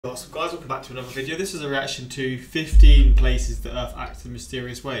Awesome guys, welcome back to another video. This is a reaction to 15 places the Earth acts in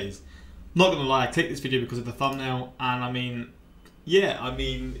mysterious ways. Not gonna lie, I clicked this video because of the thumbnail, and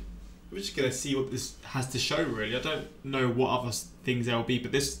we're just gonna see what this has to show really. I don't know what other things there will be,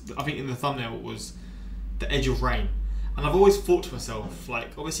 but this, I think in the thumbnail was the edge of rain. And I've always thought to myself,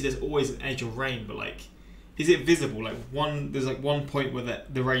 like, obviously there's always an edge of rain, but like, is it visible? Like there's like one point where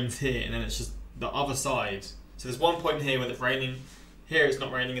the rain's here, and then it's just the other side. So there's one point here where it's raining, here it's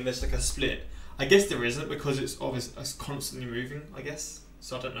not raining, and there's like a split. I guess there isn't because it's obviously it's constantly moving, I guess.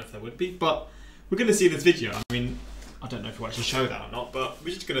 So I don't know if there would be, but we're going to see this video. I mean, I don't know if we'll actually show that or not, but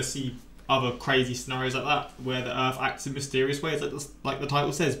we're just going to see other crazy scenarios like that where the Earth acts in mysterious ways, like the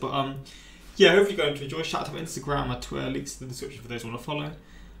title says. But yeah, hopefully you're going to enjoy. Shout out to my Instagram, my Twitter, links in the description for those who want to follow.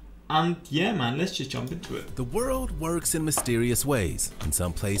 And yeah, man, let's just jump into it. The world works in mysterious ways, in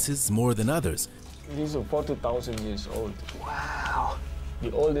some places more than others. These are 40,000 years old. Wow!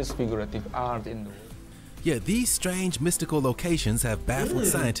 The oldest figurative art in the world. Yet these strange mystical locations have baffled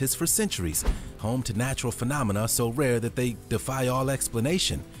scientists for centuries, home to natural phenomena so rare that they defy all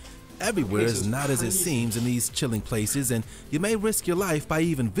explanation. Everywhere is not as it seems in these chilling places, and you may risk your life by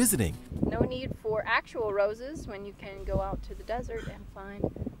even visiting. No need for actual roses when you can go out to the desert and find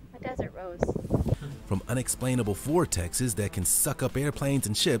a desert rose. From unexplainable vortexes that can suck up airplanes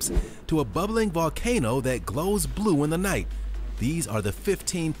and ships to a bubbling volcano that glows blue in the night, these are the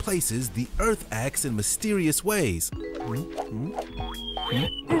 15 places the Earth acts in mysterious ways.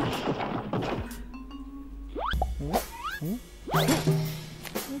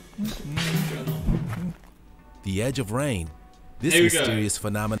 The edge of rain. This mysterious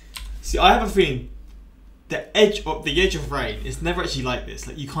phenomenon. See, I have a feeling the edge of rain is never actually like this.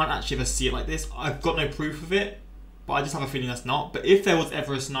 Like, you can't actually ever see it like this. I've got no proof of it, but I just have a feeling that's not. But if there was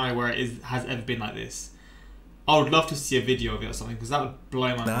ever a scenario where it has ever been like this, I would love to see a video of it or something, because that would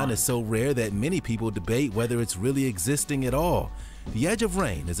blow my mind. It's so rare that many people debate whether it's really existing at all. The edge of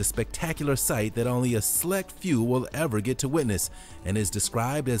rain is a spectacular sight that only a select few will ever get to witness, and is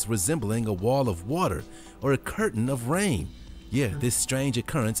described as resembling a wall of water or a curtain of rain. Yeah, this strange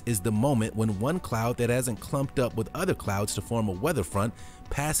occurrence is the moment when one cloud that hasn't clumped up with other clouds to form a weather front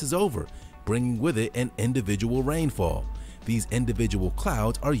passes over, bringing with it an individual rainfall. These individual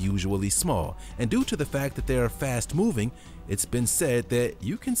clouds are usually small, and due to the fact that they are fast moving, it's been said that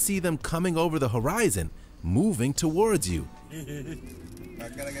you can see them coming over the horizon, moving towards you.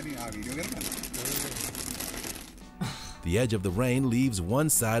 The edge of the rain leaves one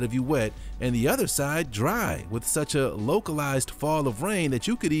side of you wet and the other side dry, with such a localized fall of rain that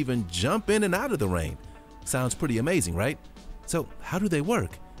you could even jump in and out of the rain. Sounds pretty amazing, right? So how do they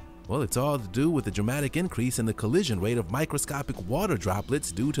work? Well, it's all to do with the dramatic increase in the collision rate of microscopic water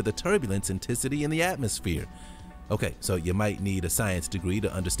droplets due to the turbulence intensity in the atmosphere. Okay, so you might need a science degree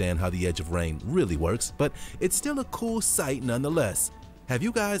to understand how the edge of rain really works, but it's still a cool sight nonetheless. Have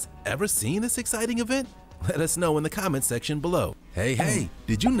you guys ever seen this exciting event? Let us know in the comments section below. Hey,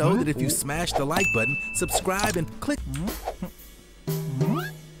 did you know that if you smash the like button, subscribe, and click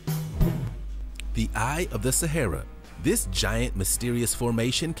the Eye of the Sahara? This giant mysterious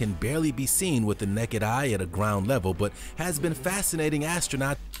formation can barely be seen with the naked eye at a ground level, but has been fascinating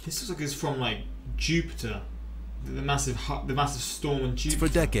astronauts. This looks like it's from like Jupiter, the massive storm on Jupiter.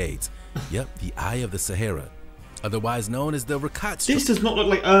 For decades. Yep, the Eye of the Sahara, otherwise known as the Rakat's. This does not look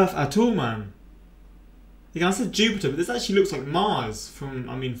like Earth at all, man. Yeah, I said Jupiter, but this actually looks like Mars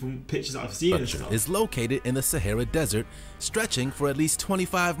from pictures that I've seen and stuff. Is located in the Sahara Desert, stretching for at least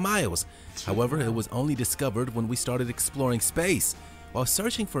 25 miles. However, it was only discovered when we started exploring space. While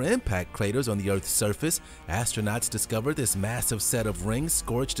searching for impact craters on the Earth's surface, astronauts discovered this massive set of rings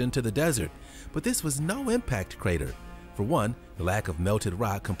scorched into the desert. But this was no impact crater. For one, the lack of melted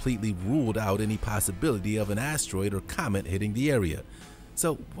rock completely ruled out any possibility of an asteroid or comet hitting the area.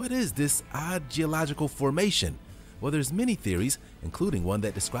 So what is this odd geological formation? Well, there's many theories, including one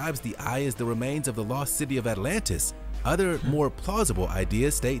that describes the eye as the remains of the lost city of Atlantis. Other, more plausible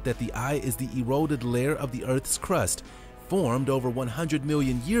ideas state that the eye is the eroded layer of the Earth's crust, formed over 100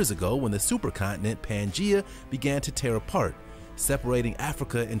 million years ago when the supercontinent Pangaea began to tear apart, separating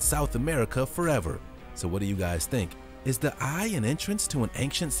Africa and South America forever. So what do you guys think? Is the eye an entrance to an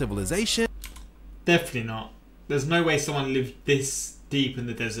ancient civilization? Definitely not. There's no way someone lived this deep in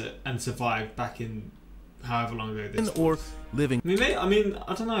the desert and survived back in however long ago this or was. Living. I mean,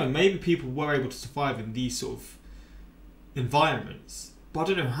 I don't know. Maybe people were able to survive in these sort of environments, but I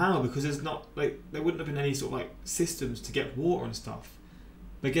don't know how, because there's not like there wouldn't have been any sort of like systems to get water and stuff.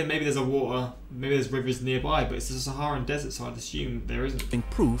 But again, maybe there's maybe there's rivers nearby, but it's the Saharan desert, so I'd assume there isn't.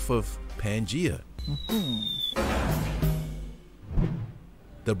 Proof of Pangaea.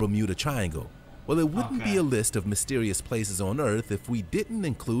 the Bermuda Triangle. Well, it wouldn't be a list of mysterious places on Earth if we didn't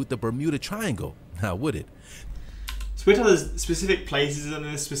include the Bermuda Triangle, now would it? It's weird how there's specific places and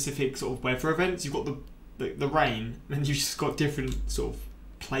there's specific sort of weather events. You've got the rain, and you've just got different sort of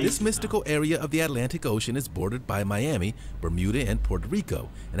places. This mystical area of the Atlantic Ocean is bordered by Miami, Bermuda, and Puerto Rico,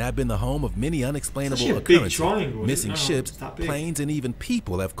 and have been the home of many unexplainable occurrences. Missing ships, planes, and even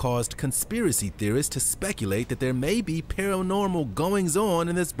people have caused conspiracy theorists to speculate that there may be paranormal goings-on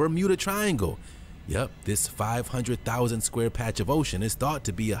in this Bermuda Triangle. Yep, this 500,000 square patch of ocean is thought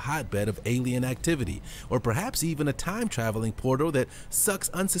to be a hotbed of alien activity, or perhaps even a time-traveling portal that sucks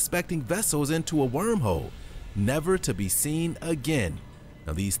unsuspecting vessels into a wormhole, never to be seen again.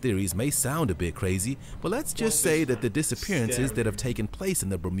 Now, these theories may sound a bit crazy, but let's just say that the disappearances that have taken place in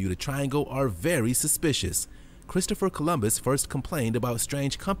the Bermuda Triangle are very suspicious. Christopher Columbus first complained about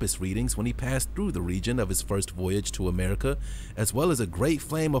strange compass readings when he passed through the region of his first voyage to America, as well as a great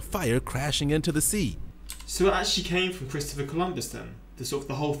flame of fire crashing into the sea. So it actually came from Christopher Columbus then?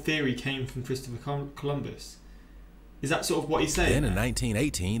 The whole theory came from Christopher Columbus? Is that sort of what he's saying? Then in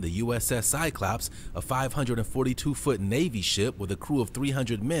 1918, the USS Cyclops, a 542-foot Navy ship with a crew of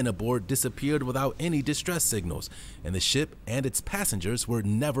 300 men aboard, disappeared without any distress signals, and the ship and its passengers were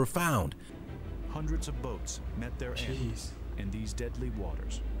never found. Hundreds of boats met their end in these deadly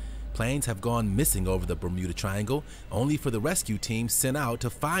waters. Planes have gone missing over the Bermuda Triangle, only for the rescue team sent out to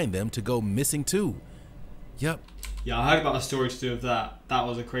find them to go missing too. Yep. Yeah, I heard about a story to do with that. That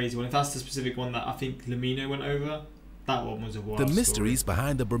was a crazy one. If that's the specific one that I think Lamino went over, that one was a wild The mysteries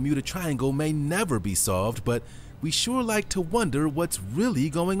behind the Bermuda Triangle may never be solved, but we sure like to wonder what's really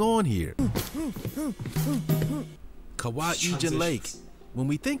going on here. Kauai-Egan Lake. When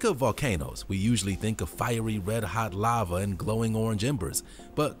we think of volcanoes, we usually think of fiery red-hot lava and glowing orange embers.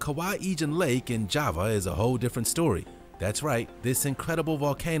 But Kauai-Egan Lake in Java is a whole different story. That's right, this incredible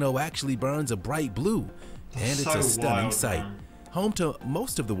volcano actually burns a bright blue, and it's a stunning sight. Home to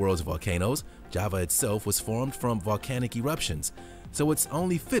most of the world's volcanoes, Java itself was formed from volcanic eruptions. So it's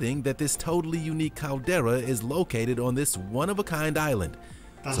only fitting that this totally unique caldera is located on this one-of-a-kind island.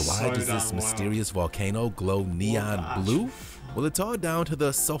 So why does this mysterious volcano glow neon blue? Well, it's all down to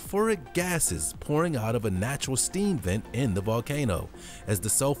the sulfuric gases pouring out of a natural steam vent in the volcano. As the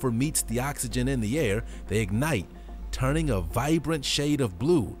sulfur meets the oxygen in the air, they ignite, turning a vibrant shade of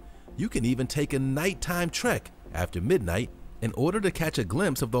blue. You can even take a nighttime trek after midnight in order to catch a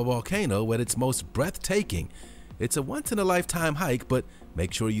glimpse of the volcano at its most breathtaking. It's a once-in-a-lifetime hike, but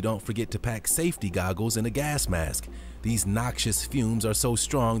make sure you don't forget to pack safety goggles and a gas mask. These noxious fumes are so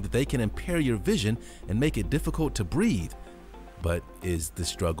strong that they can impair your vision and make it difficult to breathe. But is the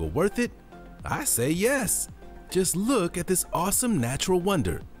struggle worth it? I say yes. Just look at this awesome natural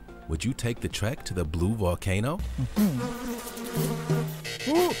wonder. Would you take the trek to the blue volcano?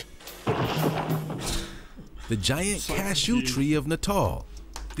 The giant cashew tree of Natal.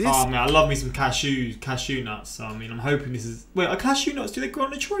 Oh man, I love me some cashew nuts. So, I mean, I'm hoping this is... Wait, are cashew nuts, do they grow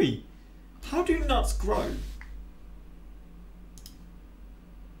on a tree? How do nuts grow?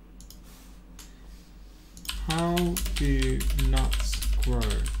 How do nuts grow?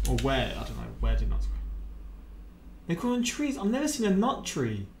 Or where? I don't know. Where do nuts grow? They grow on trees. I've never seen a nut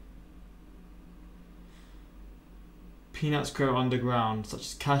tree. Peanuts grow underground, such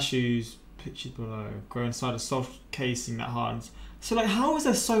as cashews, pictured below, grow inside a soft casing that hardens. So, like, how is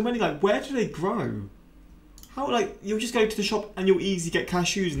there so many? Like, where do they grow? How, like, you'll just go to the shop and you'll easily get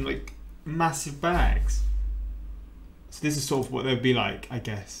cashews in, like, massive bags. So this is sort of what they'd be like, I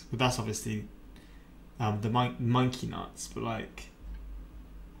guess. But that's obviously the monkey nuts. But, like,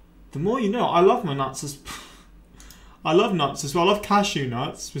 the more you know. I love my nuts. I love nuts as well. I love cashew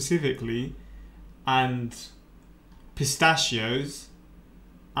nuts, specifically. And pistachios.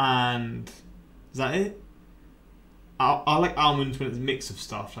 And is that it? I like almonds when it's a mix of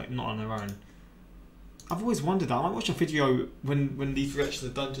stuff, like not on their own. I've always wondered that. I might watch a video when these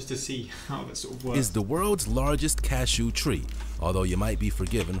reactions are done just to see how that sort of works. Is the world's largest cashew tree, although you might be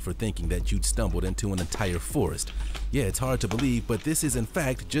forgiven for thinking that you'd stumbled into an entire forest. Yeah, it's hard to believe, but this is in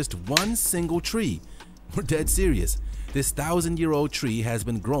fact just one single tree. We're dead serious. This 1,000-year-old tree has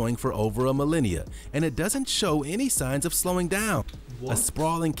been growing for over a millennia, and it doesn't show any signs of slowing down. What? A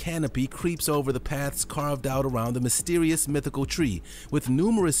sprawling canopy creeps over the paths carved out around the mysterious mythical tree, with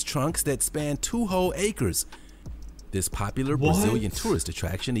numerous trunks that span 2 whole acres. This popular Brazilian tourist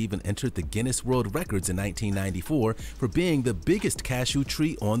attraction even entered the Guinness World Records in 1994 for being the biggest cashew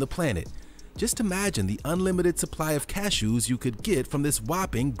tree on the planet. Just imagine the unlimited supply of cashews you could get from this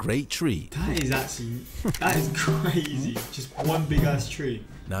whopping great tree. That is crazy. Just one big ass tree.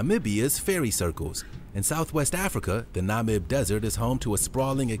 Namibia's fairy circles. In Southwest Africa, the Namib Desert is home to a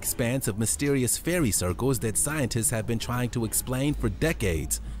sprawling expanse of mysterious fairy circles that scientists have been trying to explain for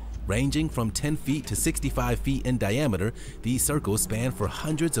decades. Ranging from 10 feet to 65 feet in diameter, these circles span for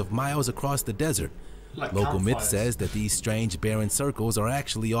hundreds of miles across the desert. Like Local myth campfires. says that these strange barren circles are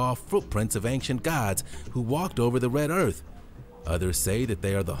actually all footprints of ancient gods who walked over the red earth. Others say that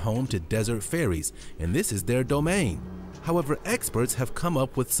they are the home to desert fairies, and this is their domain. However, experts have come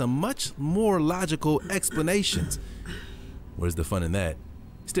up with some much more logical explanations. Where's the fun in that?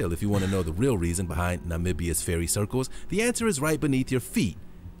 Still, if you want to know the real reason behind Namibia's fairy circles, the answer is right beneath your feet.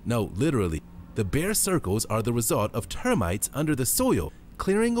 No, literally. The bare circles are the result of termites under the soil,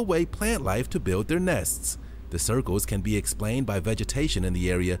 clearing away plant life to build their nests. The circles can be explained by vegetation in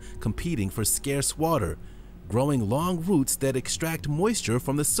the area competing for scarce water, growing long roots that extract moisture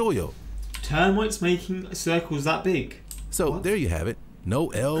from the soil. Termites making circles that big. So there you have it. No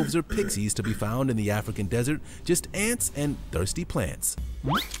elves or pixies to be found in the African desert, just ants and thirsty plants.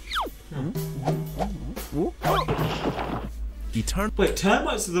 Wait,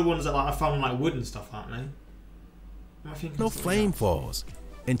 termites are the ones that like, I found on like wood and stuff, aren't they? Am I thinking No of something flame else? falls.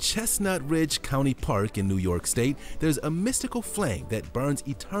 In Chestnut Ridge County Park in New York State, there's a mystical flame that burns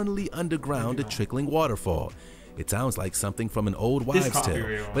eternally underground a trickling waterfall. It sounds like something from an old This wives' can't be tale,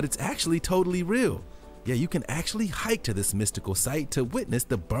 real. but it's actually totally real. Yeah, you can actually hike to this mystical site to witness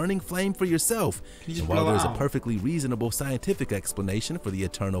the burning flame for yourself. you just And while blow it there's a out? perfectly reasonable scientific explanation for the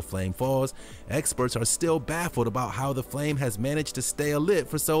eternal flame falls, experts are still baffled about how the flame has managed to stay alit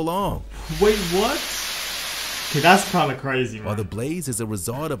for so long. Wait, what? Okay, that's kind of crazy, man. While the blaze is a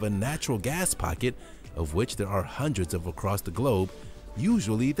result of a natural gas pocket, of which there are hundreds of across the globe,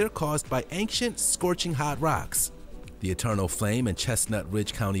 usually they're caused by ancient, scorching hot rocks. The eternal flame in Chestnut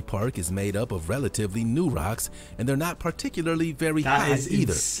Ridge County Park is made up of relatively new rocks, and they're not particularly very That hot is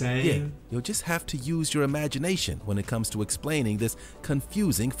either. insane. Yeah, you'll just have to use your imagination when it comes to explaining this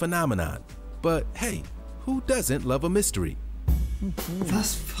confusing phenomenon. But hey, who doesn't love a mystery?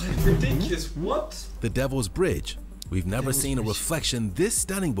 That's fucking ridiculous. What? The Devil's Bridge. We've never Devil's seen a Bridge. reflection this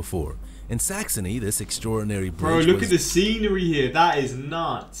stunning before. In Saxony, this extraordinary Bro, bridge look was at the scenery here. That is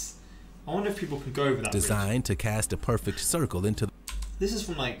nuts. I wonder if people can go over that bridge. designed to cast a perfect circle into the This is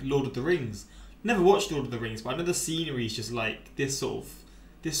from like Lord of the Rings. Never watched Lord of the Rings, but I know the scenery is just like this sort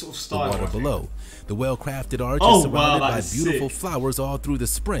of style. water I think. below. The well-crafted arch Oh, is surrounded wow, by that's beautiful sick. flowers all through the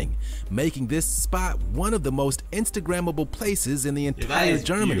spring, making this spot one of the most Instagrammable places in the Yeah, that entire is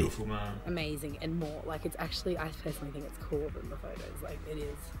Germany. beautiful, man. Amazing and more. Like, it's actually, I personally think it's cooler than the photos. Like, it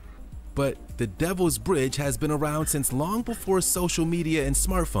is. But the Devil's Bridge has been around since long before social media and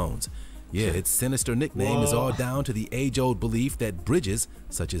smartphones. Yeah, its sinister nickname is all Whoa. down to the age-old belief that bridges,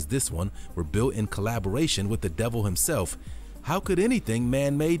 such as this one, were built in collaboration with the devil himself. How could anything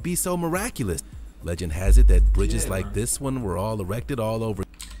man-made be so miraculous? Legend has it that bridges Yeah, like man. this one were all erected all over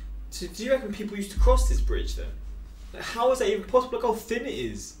So do you reckon people used to cross this bridge then? Like, how is that even possible? Look how thin it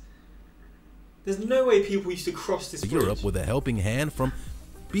is. There's no way people used to cross this bridge. Europe with a helping hand from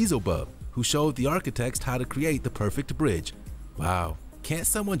Beelzebub, who showed the architects how to create the perfect bridge. Wow, can't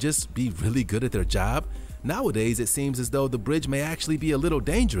someone just be really good at their job? Nowadays, it seems as though the bridge may actually be a little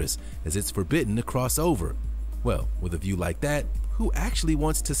dangerous, as it's forbidden to cross over. Well, with a view like that, who actually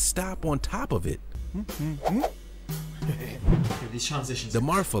wants to stop on top of it? Yeah, these transitions. The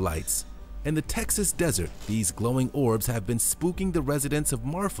Marfa lights. In the Texas desert, these glowing orbs have been spooking the residents of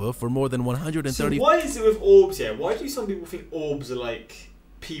Marfa for more than So 130 why is it with orbs here? Why do some people think orbs are like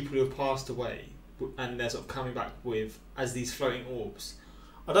people who have passed away and they're sort of coming back with as these floating orbs?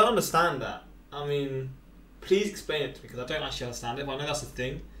 I don't understand that. I mean, please explain it to me because I don't actually understand it. But I know that's a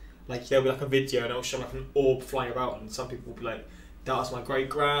thing. Like there'll be like a video and it'll show like an orb flying about, and some people will be like, "That was my great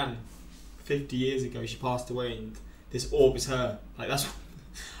gran, 50 years ago. She passed away, and this orb is her." Like that's.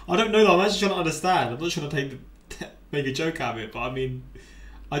 I don't know though. I'm actually trying to understand. I'm not trying to make a joke out of it, but I mean,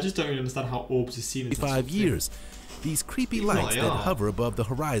 I just don't really understand how orbs are seen as that sort of 5 thing. years. These creepy Even lights though that they are. hover above the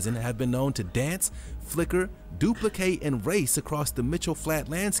horizon have been known to dance, flicker, duplicate, and race across the Mitchell Flat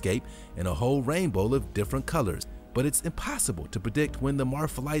landscape in a whole rainbow of different colors. But it's impossible to predict when the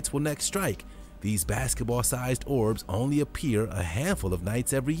Marfa lights will next strike. These basketball-sized orbs only appear a handful of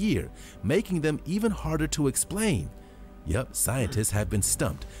nights every year, making them even harder to explain. Yep, scientists have been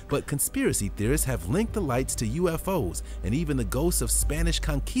stumped, but conspiracy theorists have linked the lights to UFOs and even the ghosts of Spanish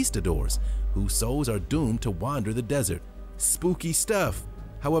conquistadors, whose souls are doomed to wander the desert. Spooky stuff.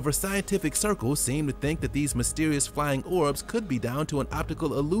 However, scientific circles seem to think that these mysterious flying orbs could be down to an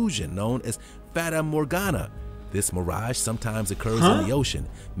optical illusion known as Fata Morgana. This mirage sometimes occurs in the ocean,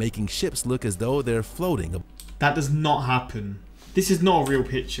 making ships look as though they're floating. That does not happen. This is not a real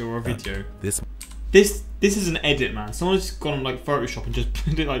picture or a video. This is an edit, man. Someone's just gone on like Photoshop and just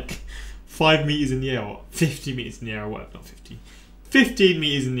put it like 5 meters in the air, or 50 meters in the air, or whatever, not 50. 15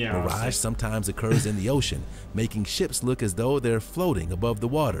 meters in the air. Mirage sometimes occurs in the ocean, making ships look as though they're floating above the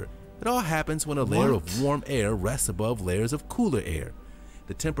water. It all happens when a layer of warm air rests above layers of cooler air.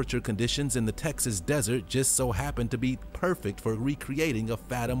 The temperature conditions in the Texas desert just so happen to be perfect for recreating a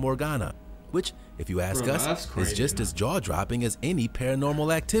Fata Morgana, which, if you ask us, is just as jaw-dropping as any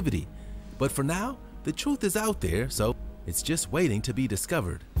paranormal activity. But for now, the truth is out there, so it's just waiting to be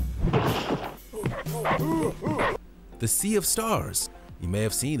discovered. The Sea of Stars. You may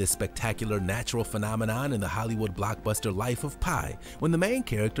have seen this spectacular natural phenomenon in the Hollywood blockbuster Life of Pi, when the main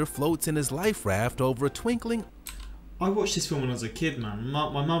character floats in his life raft over a twinkling... I watched this film when I was a kid, man.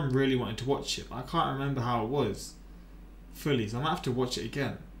 My mum really wanted to watch it, but I can't remember how it was fully, so I might have to watch it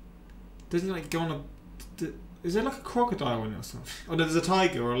again. Doesn't it like go on a... Is there like a crocodile in it or something? Oh no, there's a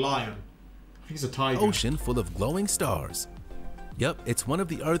tiger or a lion. I think it's a tiger. Ocean full of glowing stars. Yep, it's one of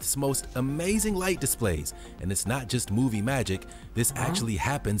the Earth's most amazing light displays, and it's not just movie magic. This actually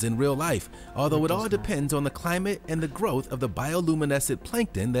happens in real life, although it all depends on the climate and the growth of the bioluminescent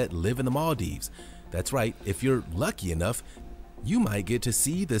plankton that live in the Maldives. That's right, if you're lucky enough, you might get to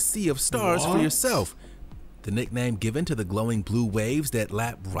see the Sea of Stars for yourself. The nickname given to the glowing blue waves that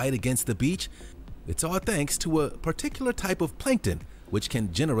lap right against the beach, it's all thanks to a particular type of plankton, which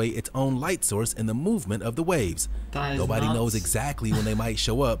can generate its own light source in the movement of the waves. Nobody knows exactly when they might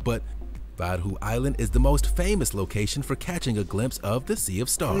show up, but Vadhu Island is the most famous location for catching a glimpse of the Sea of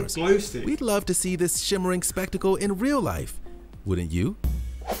Stars. We'd love to see this shimmering spectacle in real life, wouldn't you?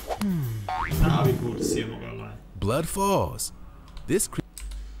 That'd be cool to see, I'm not gonna lie. Blood Falls. This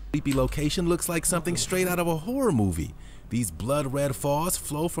creepy location looks like something straight out of a horror movie. These blood red falls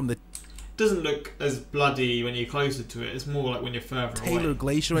flow from the doesn't look as bloody when you're closer to it. It's more like when you're further away. Taylor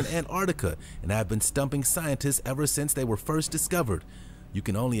Glacier in Antarctica, and have been stumping scientists ever since they were first discovered. You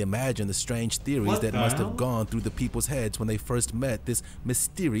can only imagine the strange theories that must have gone through the people's heads when they first met this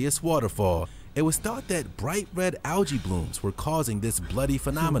mysterious waterfall. It was thought that bright red algae blooms were causing this bloody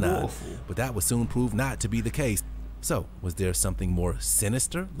phenomenon, but that would soon prove not to be the case. So, was there something more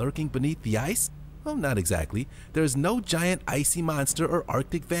sinister lurking beneath the ice? Well, not exactly. There's no giant icy monster or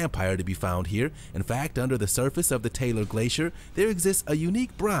Arctic vampire to be found here. In fact, under the surface of the Taylor Glacier, there exists a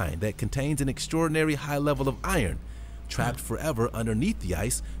unique brine that contains an extraordinary high level of iron. Trapped forever underneath the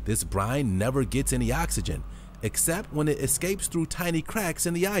ice, this brine never gets any oxygen, except when it escapes through tiny cracks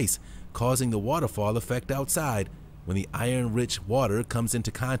in the ice, causing the waterfall effect outside. When the iron-rich water comes into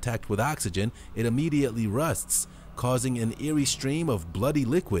contact with oxygen, it immediately rusts, causing an eerie stream of bloody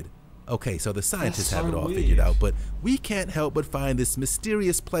liquid. Okay, so the scientists have it all figured out, but we can't help but find this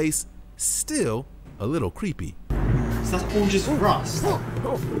mysterious place still a little creepy. So that's all just rust.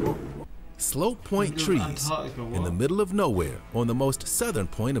 Slope Point trees in the middle of nowhere on the most southern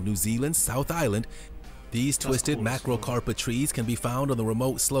point of New Zealand's South Island. These twisted macrocarpa trees can be found on the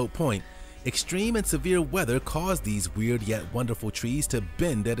remote Slope Point. Extreme and severe weather caused these weird yet wonderful trees to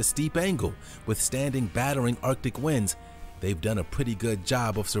bend at a steep angle, withstanding battering Arctic winds. They've done a pretty good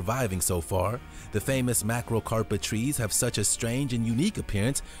job of surviving so far. The famous macrocarpa trees have such a strange and unique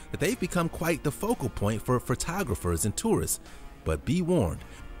appearance that they've become quite the focal point for photographers and tourists. But be warned,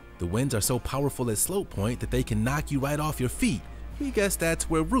 the winds are so powerful at Slope Point that they can knock you right off your feet. We guess that's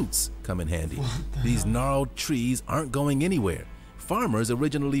where roots come in handy. These gnarled trees aren't going anywhere. Farmers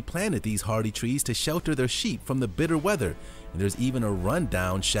originally planted these hardy trees to shelter their sheep from the bitter weather, and there's even a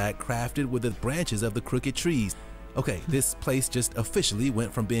rundown shack crafted with the branches of the crooked trees. Okay, this place just officially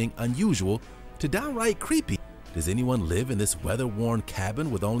went from being unusual to downright creepy. Does anyone live in this weather-worn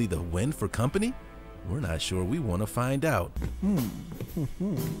cabin with only the wind for company? We're not sure. We want to find out.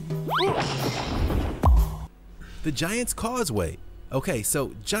 The Giant's Causeway. Okay,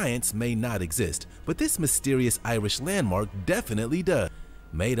 so giants may not exist, but this mysterious Irish landmark definitely does.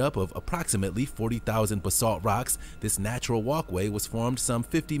 Made up of approximately 40,000 basalt rocks, this natural walkway was formed some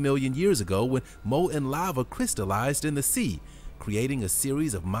 50 million years ago when molten lava crystallized in the sea, creating a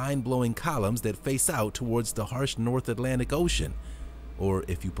series of mind-blowing columns that face out towards the harsh North Atlantic Ocean. Or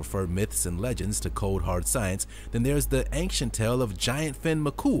if you prefer myths and legends to cold hard science, then there's the ancient tale of Giant Finn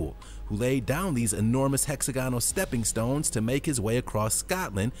McCool, who laid down these enormous hexagonal stepping stones to make his way across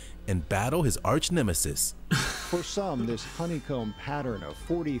Scotland and battle his arch nemesis. For some, this honeycomb pattern of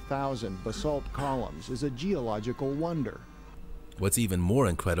 40,000 basalt columns is a geological wonder. What's even more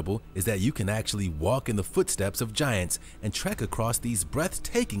incredible is that you can actually walk in the footsteps of giants and trek across these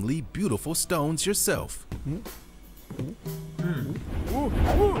breathtakingly beautiful stones yourself.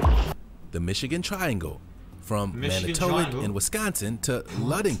 The Michigan Triangle. From Manitowoc in Wisconsin to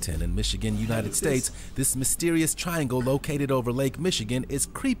Ludington in Michigan, United States, this mysterious triangle located over Lake Michigan is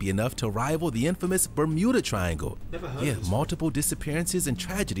creepy enough to rival the infamous Bermuda Triangle. Multiple disappearances and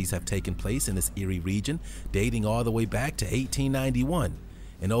tragedies have taken place in this eerie region, dating all the way back to 1891.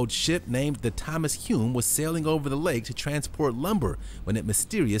 An old ship named the Thomas Hume was sailing over the lake to transport lumber when it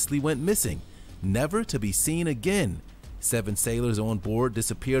mysteriously went missing, never to be seen again. 7 sailors on board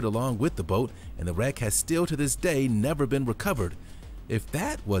disappeared along with the boat, and the wreck has still to this day never been recovered. If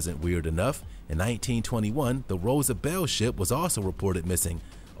that wasn't weird enough, in 1921, the Rosabelle ship was also reported missing.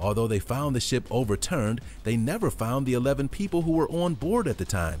 Although they found the ship overturned, they never found the 11 people who were on board at the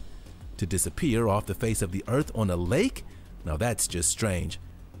time. To disappear off the face of the earth on a lake? Now that's just strange.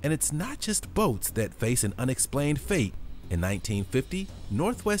 And it's not just boats that face an unexplained fate. In 1950,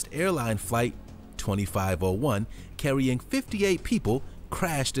 Northwest Airline Flight 2501, carrying 58 people,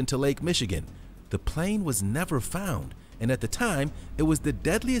 crashed into Lake Michigan. The plane was never found, and at the time, it was the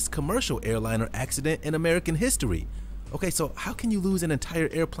deadliest commercial airliner accident in American history. Okay, so how can you lose an entire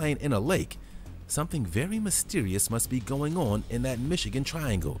airplane in a lake? Something very mysterious must be going on in that Michigan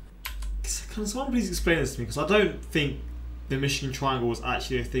Triangle. Can someone please explain this to me? Because I don't think the Michigan Triangle was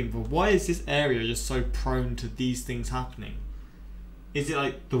actually a thing, but why is this area just so prone to these things happening? Is it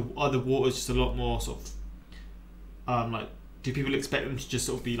like the other waters just a lot more sort of, like, do people expect them to just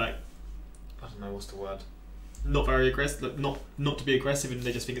sort of be like, I don't know, what's the word? Not very aggressive, like not to be aggressive, and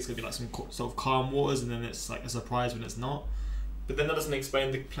they just think it's going to be like some sort of calm waters, and then it's like a surprise when it's not. But then that doesn't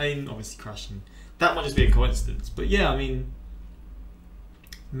explain the plane obviously crashing. That might just be a coincidence. But yeah, I mean,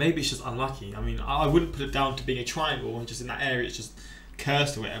 maybe it's just unlucky. I mean, I wouldn't put it down to being a triangle, and just in that area it's just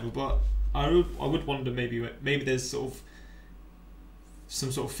cursed or whatever. But I would wonder maybe there's sort of some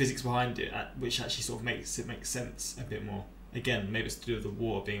sort of physics behind it, which actually sort of makes it make sense a bit more. Again, maybe it's to do with the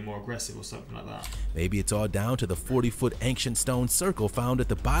water being more aggressive or something like that. Maybe it's all down to the 40-foot ancient stone circle found at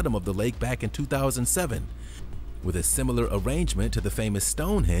the bottom of the lake back in 2007. With a similar arrangement to the famous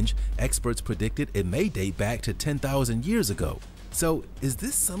Stonehenge, experts predicted it may date back to 10,000 years ago. So, is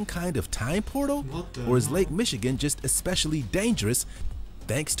this some kind of time portal? Or is Lake Michigan just especially dangerous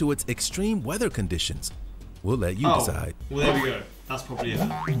thanks to its extreme weather conditions? We'll let you decide. Well, there we go. That's probably it.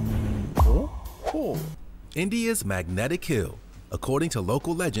 India's Magnetic Hill. According to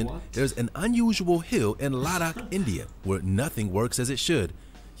local legend, there's an unusual hill in Ladakh, India, where nothing works as it should.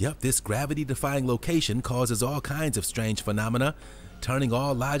 Yep, this gravity-defying location causes all kinds of strange phenomena, turning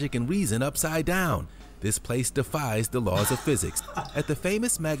all logic and reason upside down. This place defies the laws of physics. At the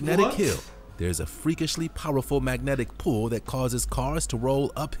famous Magnetic Hill, there's a freakishly powerful magnetic pull that causes cars to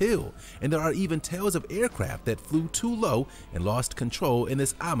roll uphill, and there are even tales of aircraft that flew too low and lost control in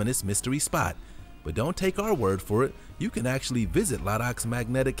this ominous mystery spot. But don't take our word for it, you can actually visit Ladakh's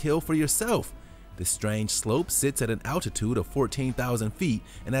Magnetic Hill for yourself. This strange slope sits at an altitude of 14,000 feet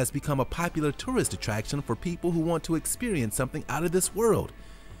and has become a popular tourist attraction for people who want to experience something out of this world.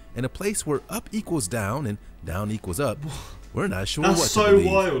 In a place where up equals down and down equals up, we're not sure what to believe. That's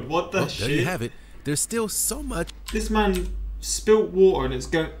so wild. What the shit? There you have it. There's still so much. This man spilt water and it's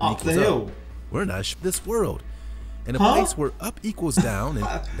going up the hill. We're not sure this world. In a place where up equals down and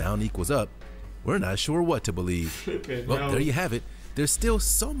down equals up, we're not sure what to believe. Well, there you have it. There's still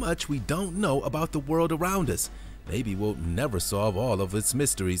so much we don't know about the world around us. Maybe we'll never solve all of its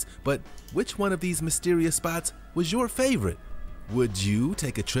mysteries, but which one of these mysterious spots was your favorite? Would you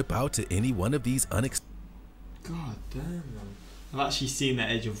take a trip out to any one of these God damn, man. I've actually seen the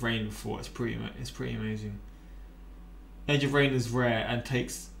Edge of Rain before. It's pretty amazing. Edge of Rain is rare and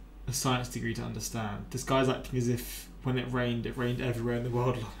takes a science degree to understand. This guy's acting as if when it rained everywhere in the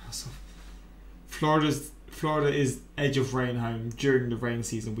world. Florida is Edge of Rain home. During the rain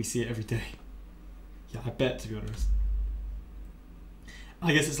season, we see it every day. Yeah, I bet, to be honest.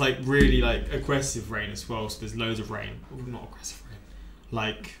 I guess it's like really like aggressive rain as well, so there's loads of rain. Well, not aggressive rain.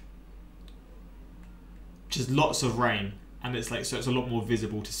 Like just lots of rain, and it's like, so it's a lot more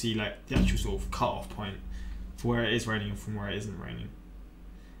visible to see like the actual sort of cut-off point for where it is raining and from where it isn't raining.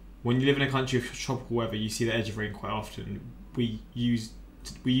 When you live in a country of tropical weather, you see the edge of rain quite often. We used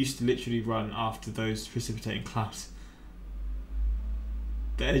to literally run after those precipitating clouds.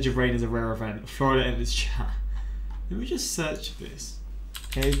 The edge of rain is a rare event. Florida enters chat. Let me just search this.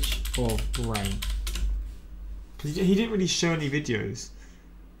 Edge of rain. Because he didn't really show any videos.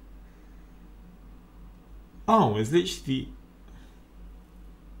 Oh, it's literally...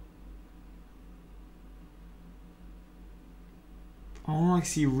 I want to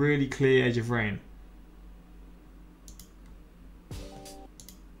see really clear edge of rain.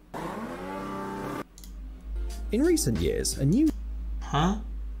 In recent years, a new... Huh?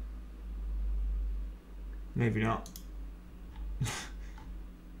 Maybe not.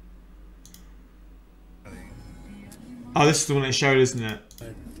 Oh, this is the one they showed, isn't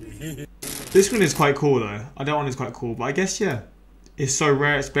it? This one is quite cool though. That one is quite cool, but I guess yeah, it's so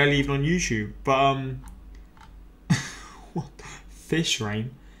rare it's barely even on YouTube. But what? Fish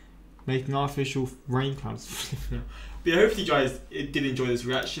rain, making artificial rain clouds. But yeah, hopefully you guys did enjoy this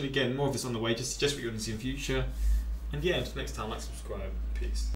reaction. Again, more of this on the way. Just what you want to see in the future. And yeah, until next time, like, subscribe, peace.